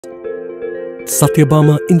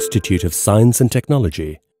Sathyabama Institute of Science and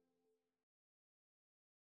Technology.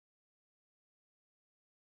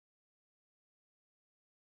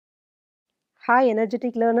 Hi,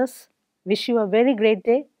 energetic learners. Wish you a very great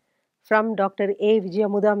day from Dr. A.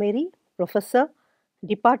 Viji, Professor,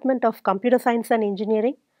 Department of Computer Science and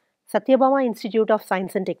Engineering, Sathyabama Institute of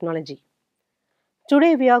Science and Technology.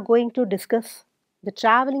 Today we are going to discuss the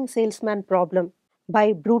traveling salesman problem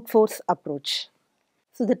by brute force approach.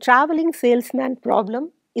 So the traveling salesman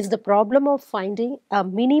problem is the problem of finding a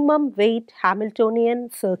minimum weight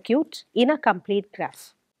Hamiltonian circuit in a complete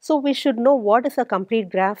graph. So we should know what is a complete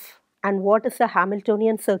graph and what is a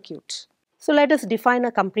Hamiltonian circuit. So let us define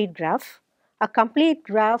a complete graph. A complete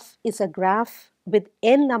graph is a graph with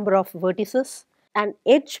n number of vertices, an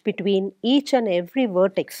edge between each and every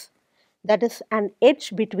vertex, that is an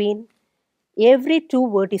edge between every two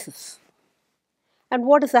vertices. And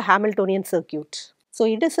what is a Hamiltonian circuit? So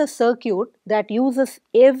it is a circuit that uses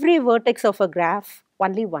every vertex of a graph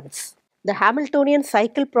only once. The Hamiltonian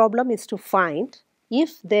cycle problem is to find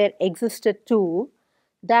if there exists a tour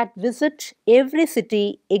that visits every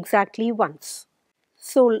city exactly once.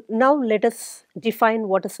 So now let us define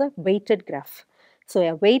what is a weighted graph. So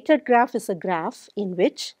a weighted graph is a graph in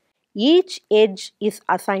which each edge is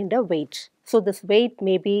assigned a weight. So this weight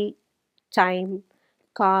may be time,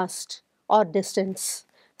 cost or distance.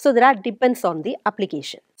 So that depends on the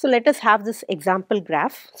application. So let us have this example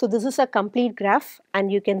graph. So this is a complete graph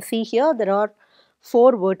and you can see here there are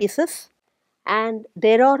 4 vertices and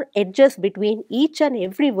there are edges between each and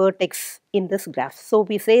every vertex in this graph. So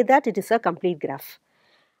we say that it is a complete graph.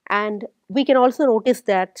 And we can also notice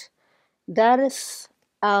that there is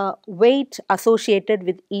a weight associated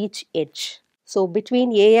with each edge. So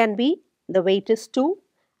between A and B, the weight is 2,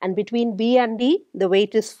 and between B and D, the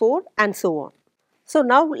weight is 4, and so on. So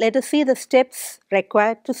now let us see the steps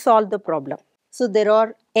required to solve the problem. So there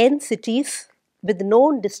are n cities with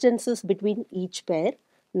known distances between each pair.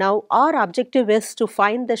 Now our objective is to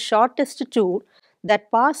find the shortest tour that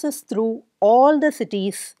passes through all the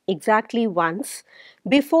cities exactly once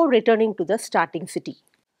before returning to the starting city.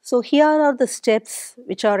 So here are the steps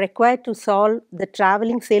which are required to solve the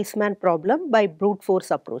traveling salesman problem by brute force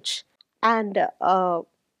approach. And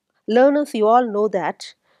learners, you all know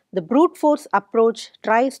that the brute force approach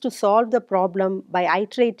tries to solve the problem by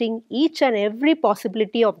iterating each and every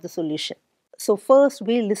possibility of the solution. So first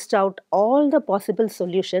we list out all the possible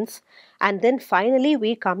solutions and then finally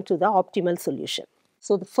we come to the optimal solution.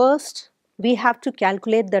 So the first we have to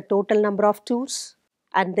calculate the total number of tours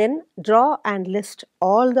and then draw and list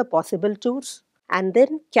all the possible tours and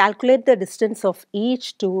then calculate the distance of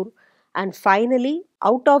each tour, and finally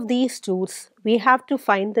out of these tours we have to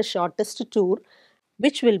find the shortest tour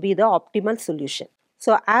which will be the optimal solution.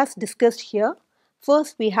 So as discussed here,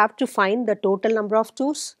 first we have to find the total number of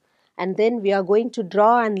tours and then we are going to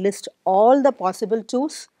draw and list all the possible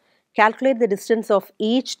tours, calculate the distance of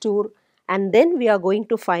each tour, and then we are going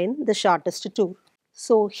to find the shortest tour.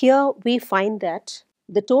 So here we find that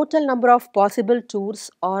the total number of possible tours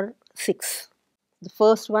are 6. The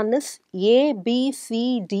first one is A, B,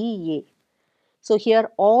 C, D, A. So here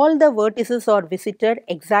all the vertices are visited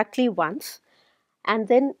exactly once, and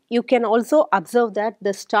then you can also observe that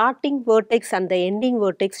the starting vertex and the ending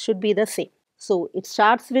vertex should be the same. So it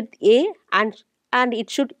starts with A and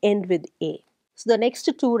it should end with A. So the next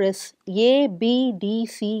tour is A, B, D,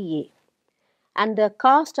 C, A. And the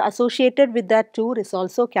cost associated with that tour is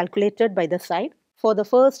also calculated by the side. For the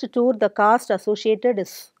first tour, the cost associated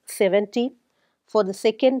is 17. For the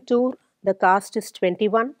second tour, the cost is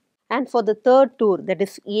 21. And for the third tour, that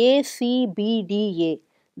is A, C, B, D, A,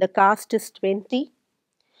 the cost is 20.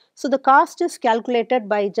 So the cost is calculated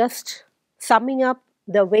by just summing up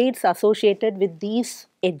the weights associated with these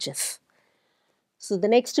edges. So the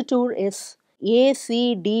next tour is A,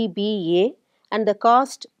 C, D, B, A, and the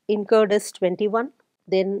cost incurred is 21.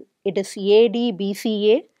 Then it is A, D, B,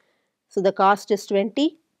 C, A. So the cost is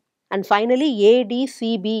 20. And finally A, D,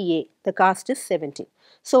 C, B, A, the cost is 17.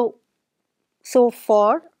 So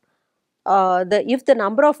for if the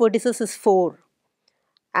number of vertices is 4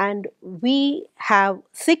 and we have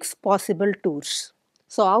 6 possible tours.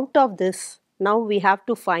 So out of this, now we have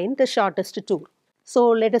to find the shortest tour. So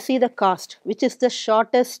let us see the cost, which is the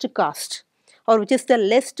shortest cost or which is the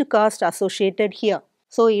least cost associated here.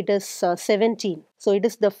 So it is 17. So it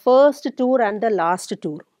is the first tour and the last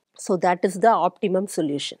tour. So that is the optimum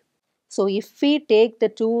solution. So if we take the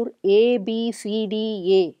tour A, B, C,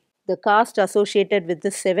 D, A, the cost associated with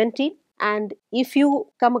this 17, and if you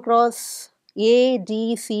come across A,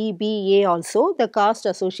 D, C, B, A also, the cost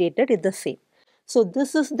associated is the same. So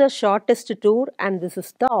this is the shortest tour and this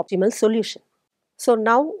is the optimal solution. So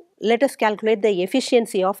now let us calculate the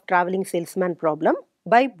efficiency of traveling salesman problem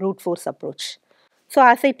by brute force approach. So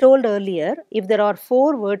as I told earlier, if there are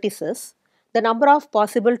 4 vertices, the number of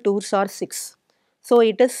possible tours are 6. So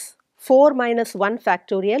it is 4 minus 1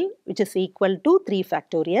 factorial, which is equal to 3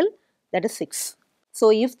 factorial, that is 6.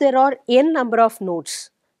 So if there are n number of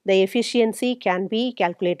nodes, the efficiency can be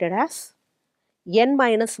calculated as n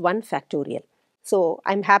minus 1 factorial. So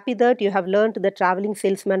I'm happy that you have learned the traveling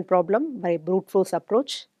salesman problem by brute force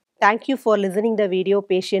approach. Thank you for listening the video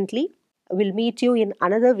patiently. We'll meet you in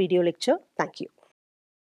another video lecture. Thank you.